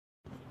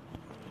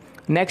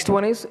Next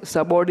one is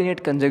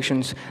subordinate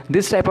conjunctions.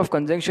 This type of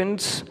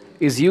conjunctions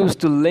is used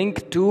to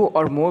link two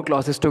or more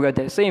clauses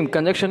together. Same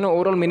conjunction no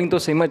overall meaning તો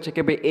same જ છે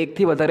કે ભાઈ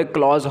એકથી વધારે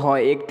close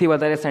હોય, એકથી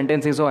વધારે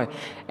સેન્ટેન્સીસ હોય,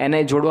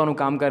 એને જોડવાનું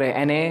કામ કરે,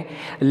 એને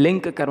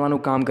લિંક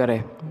કરવાનું કામ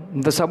કરે.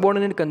 The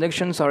subordinate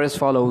conjunctions are as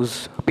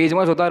follows.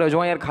 પેજમાં જોતા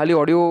રહેજો યાર, ખાલી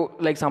ઓડિયો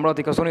લાઈક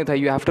સાંભળવાથી કશું નહીં થાય.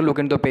 You have to look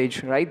into the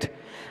page, right?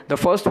 The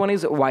first one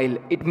is while.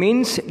 It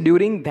means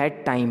during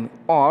that time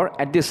or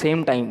at the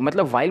same time.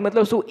 મતલબ while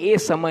મતલબ શું? એ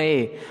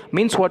સમયે.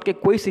 Means what? કે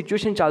કોઈ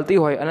સિચ્યુએશન ચાલતી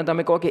હોય અને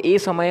તમે કહો કે એ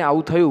સમયે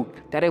આવું થયું,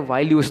 ત્યારે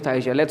while યુઝ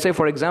થાય છે. લેટ્સ સે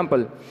ફોર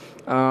એક્ઝામ્પલ,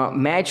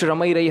 મેચ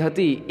રમાઈ રહી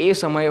હતી, એ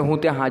સમયે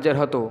હું ત્યાં હાજર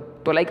હતો.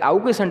 તો લાઈક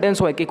આવું કોઈ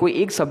સેન્ટેન્સ હોય કે કોઈ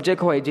એક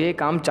સબ્જેક્ટ હોય જે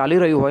કામ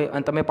ચાલી રહ્યું હોય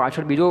અને તમે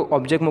પાછળ બીજો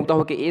ઓબ્જેક્ટ મૂકતા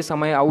હોય કે એ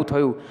સમયે આવું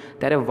થયું,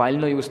 ત્યારે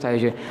whileનો યુઝ થાય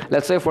છે.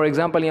 લેટ્સ સે ફોર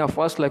એક્ઝામ્પલ અહીંયા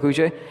ફર્સ્ટ લખ્યું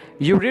છે,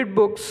 you read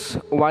books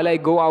while I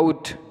go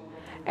out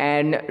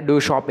and do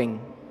shopping.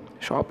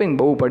 Shopping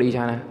બહુ પડી છે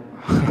આને.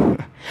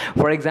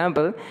 For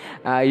example,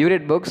 you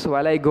read books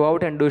while I go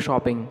out and do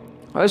shopping.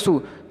 હવે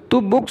શું?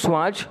 તું બુક્સ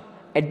વાંચ,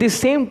 એટ ધી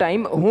સેમ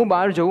ટાઈમ હું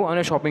બહાર જઉં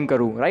અને શોપિંગ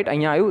કરું. રાઈટ,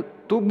 અહીંયા આવ્યું,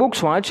 તું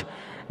બુક્સ વાંચ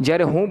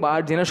જ્યારે હું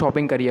બહાર જઈને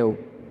શોપિંગ કરી આવું.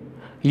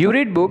 યુ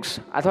રીડ બુક્સ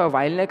અથવા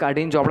વાઇલને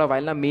કાઢીને જો આપણા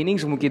વાઇલના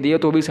મિનિંગ્સ મૂકી દઈએ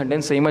તો બી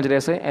સેન્ટેન્સ સેમ જ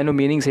રહેશે, એનું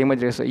મિનિંગ સેમ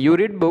જ રહેશે. You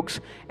read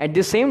books at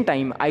the same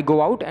time I go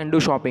out and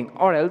do shopping,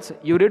 or else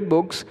you read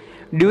books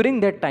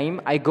during that time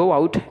I go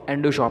out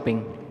and do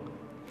shopping.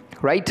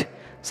 Right.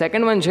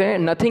 Second one છે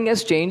nothing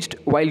has changed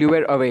while you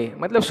were અવે.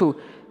 મતલબ શું?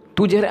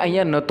 તું જ્યારે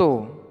અહીંયા નહોતો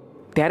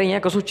ત્યારે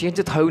અહીંયા કશું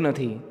ચેન્જ થયું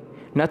નથી.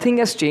 Nothing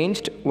has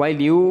changed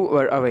while you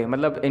વર અવે.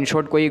 મતલબ ઇન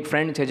શોર્ટ કોઈ એક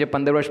ફ્રેન્ડ છે જે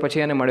 15 વર્ષ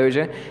પછી એને મળ્યો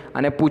છે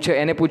અને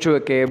એને પૂછ્યું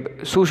કે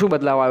શું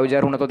બદલાવ આવ્યો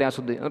જ્યારે હું નહોતો ત્યાં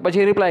સુધી.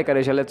 પછી રિપ્લાય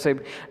કરે છે, લેટ્સ સે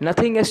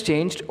nothing has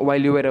changed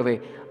while you were અવે.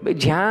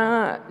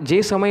 જ્યાં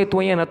જે સમયે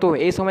તું અહીંયા નહોતો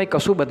એ સમયે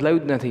કશું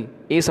બદલાયું જ નથી.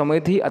 એ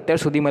સમયથી અત્યાર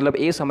સુધી મતલબ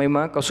એ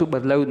સમયમાં કશું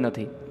બદલાયું જ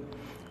નથી.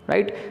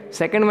 રાઈટ.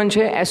 સેકન્ડ વન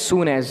છે as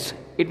soon as.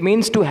 It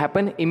means to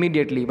happen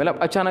immediately,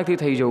 મતલબ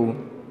અચાનકથી થઈ જવું.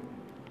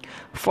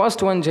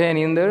 ફર્સ્ટ વન છે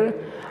એની અંદર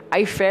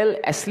આઈ fail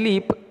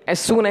એસ્લીપ as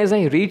soon as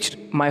I reached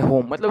my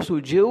home. મતલબ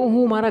શું? જેવું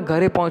હું મારા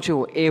ઘરે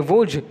પહોંચ્યો એવો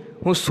જ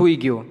હું સૂઈ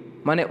ગયો,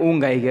 મને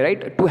ઊંઘ આવી ગઈ.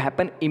 રાઈટ. ટુ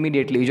હેપન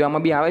ઇમિડિયેટલી, જો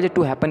આમાં બી આવે છે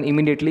to happen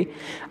immediately.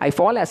 I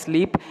fall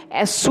એસ્લીપ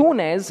as soon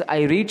as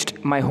I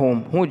reached my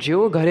home. હું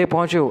જેવો ઘરે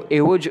પહોંચ્યો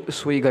એવો જ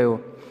સૂઈ ગયો.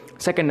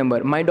 Second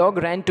number, my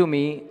dog ran to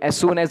me as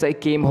soon as I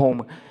કેમ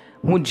હોમ.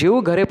 હું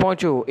જેવું ઘરે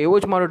પહોંચ્યો એવો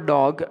જ મારો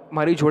ડોગ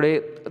મારી જોડે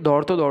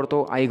દોડતો દોડતો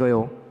આવી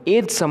ગયો,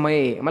 એ જ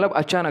સમયે, મતલબ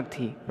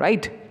અચાનકથી.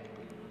 Right.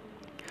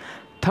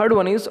 Third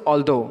one is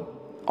ઓલ્ધો.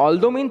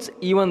 ઓલ્ધો means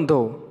even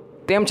ધો,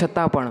 તેમ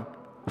છતાં પણ.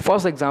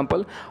 First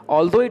example,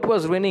 ઓલ્ધો it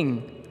was raining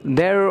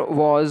there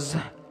was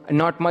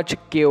not much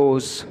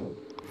chaos.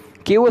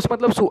 Chaos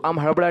મતલબ શું? આમ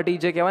હળબડાટી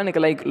જે કહેવાય ને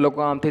કે લાઈક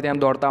લોકો આમથી તેમ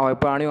દોડતા હોય,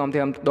 પ્રાણીઓ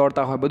આમથી આમ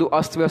દોડતા હોય, બધું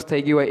અસ્તવ્યસ્ત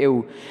થઈ ગયું હોય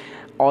એવું.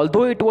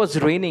 ઓલ્ધો ઇટ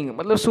વોઝ રેનિંગ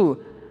મતલબ શું?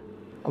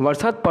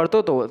 વરસાદ પડતો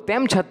હતો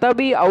તેમ છતાં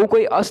બી આવું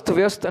કોઈ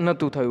અસ્તવ્યસ્ત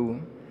નહોતું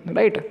થયું.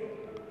 રાઈટ.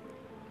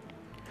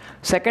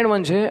 સેકન્ડ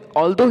વન છે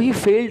ઓલ્ધો હી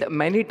failed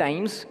many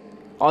times,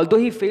 ઓલ્ધો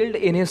he failed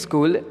in his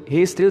school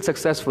he is still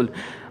successful.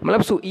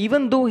 મતલબ શું?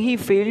 ઇવન ધો હી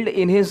failed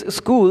in his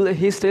school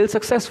he is still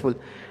successful.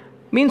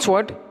 Means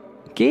what?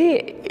 કે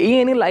એ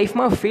એની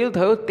લાઈફમાં ફેલ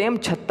થયો તેમ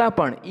છતાં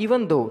પણ,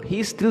 ઇવન ધો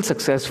હી ઇઝ સ્ટીલ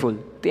સક્સેસફુલ,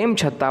 તેમ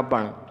છતાં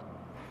પણ.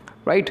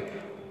 Right.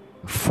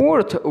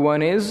 Fourth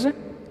one is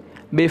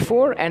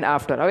before and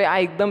after. હવે આ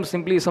એકદમ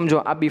સિમ્પલી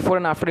સમજો, આ બિફોર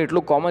એન્ડ આફ્ટર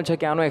એટલું કોમન છે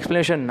કે આનું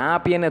એક્સપ્લેનેશન ના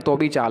આપીએ ને તો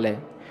બી ચાલે.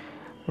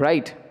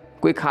 રાઈટ.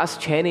 કોઈ ખાસ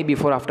છે નહીં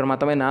બિફોર આફ્ટરમાં.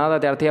 તમે નાના હતા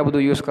ત્યારથી આ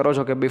બધું યુઝ કરો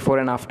છો કે before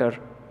and after.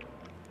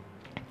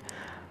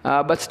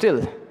 But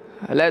still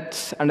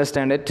let's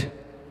understand it.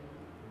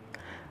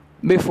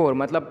 Before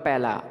મતલબ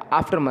પહેલાં,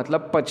 આફ્ટર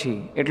મતલબ પછી,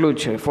 એટલું જ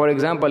છે. ફોર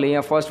એક્ઝામ્પલ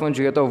અહીંયા ફર્સ્ટ વન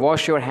જોઈએ તો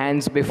wash your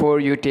hands before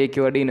you take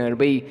your dinner.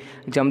 ભાઈ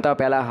જમતા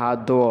પહેલાં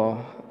હાથ ધોવો.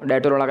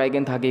 ડેટોલ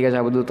લગાવીને થાકી ગયા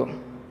છે આ બધું તો.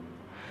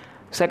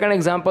 સેકન્ડ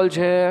એક્ઝામ્પલ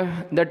છે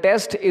the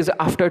test is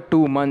after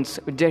 2 months.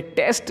 જે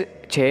ટેસ્ટ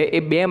છે એ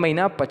 2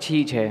 મહિના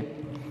પછી છે.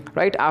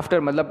 રાઈટ.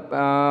 આફ્ટર મતલબ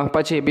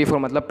પછી, બિફોર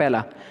મતલબ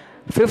પહેલાં.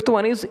 Fifth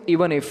one is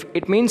even if.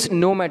 It means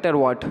no matter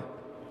vote.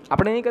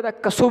 આપણે નહીં કહેતા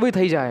કશું બી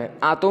થઈ જાય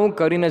આ તો હું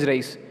કરીને જ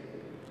રહીશ.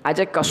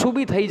 આજે કશું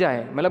બી થઈ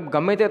જાય મતલબ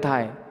ગમે તે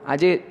થાય, આ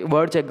જે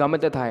વર્ડ છે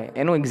ગમે તે થાય,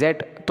 એનું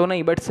એક્ઝેક્ટ તો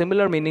નહીં બટ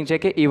સિમિલર મિનિંગ છે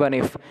કે even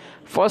if.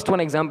 First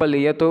one example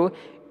લઈએ તો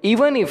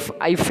even if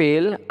I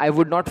fail I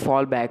would not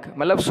fall back.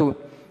 મતલબ શું?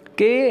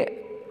 કે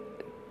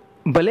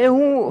ભલે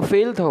હું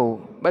ફેલ થઉં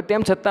બટ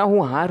તેમ છતાં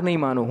હું હાર નહીં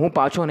માનું, હું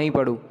પાછો નહીં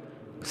પડું.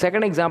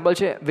 સેકન્ડ એક્ઝામ્પલ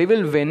છે we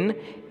will win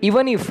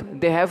even if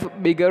they have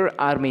bigger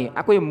army.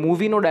 આ કોઈ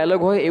મૂવીનો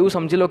ડાયલોગ હોય એવું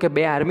સમજી લો કે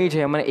 2 આર્મી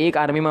છે, મને એક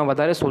આર્મીમાં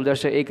વધારે સોલ્જર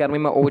છે, એક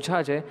આર્મીમાં ઓછા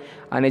છે,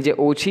 અને જે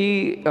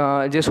ઓછી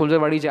જે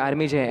સોલ્જરવાળી જે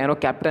આર્મી છે એનો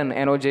કેપ્ટન,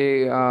 એનો જે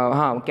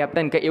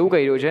કેપ્ટન કે એવું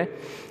કહી રહ્યું છે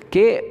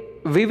કે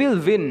વી વિલ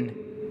વિન.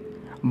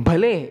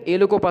 ભલે એ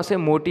લોકો પાસે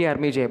મોટી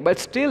આર્મી છે બટ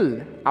સ્ટીલ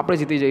આપણે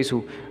જીતી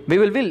જઈશું. વી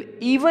will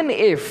even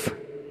if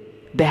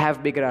they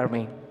have bigger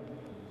army.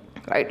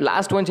 Right.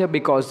 Last one છે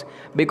બીકોઝ.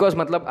 બીકોઝ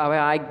મતલબ હવે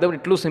આ એકદમ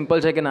એટલું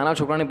સિમ્પલ છે કે નાના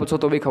છોકરાને પૂછો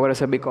તો બી ખબર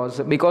હશે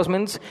બીકોઝ. બીકોઝ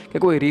મીન્સ કે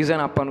કોઈ રીઝન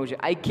આપવાનું છે.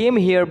 આઈ કેમ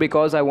here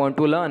because I want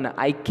to learn.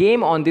 આઈ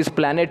કેમ on this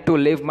planet two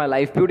leave my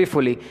life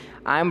beautifully.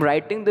 I M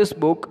writing this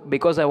book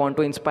because I want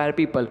to inspire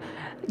people.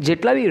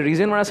 જેટલા બી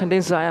રીઝનવાળા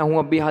સેન્ટેન્સ આવ્યા, હું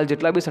અભી હાલ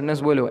જેટલા બી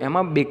સેન્ટેન્સ બોલ્યો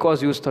એમાં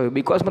બીકોઝ યુઝ થયું.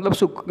 બીકોઝ મતલબ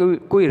શું,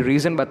 કોઈ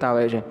રીઝન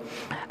બતાવે છે.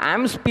 આઈ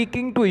એમ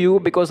speaking to you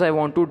because I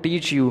want to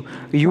teach you.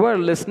 You are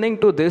listening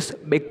to this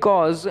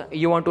because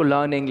you want to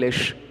learn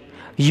English.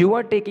 You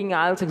are taking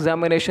IELTS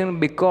examination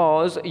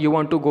because you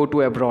want to go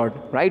to abroad,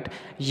 right?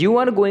 You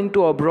are going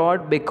to abroad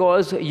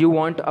because you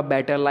want a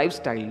better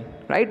lifestyle,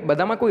 right?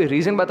 બધામાં કોઈ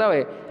reason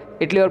બતાવે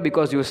એટલે ઓર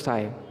because use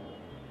થાય.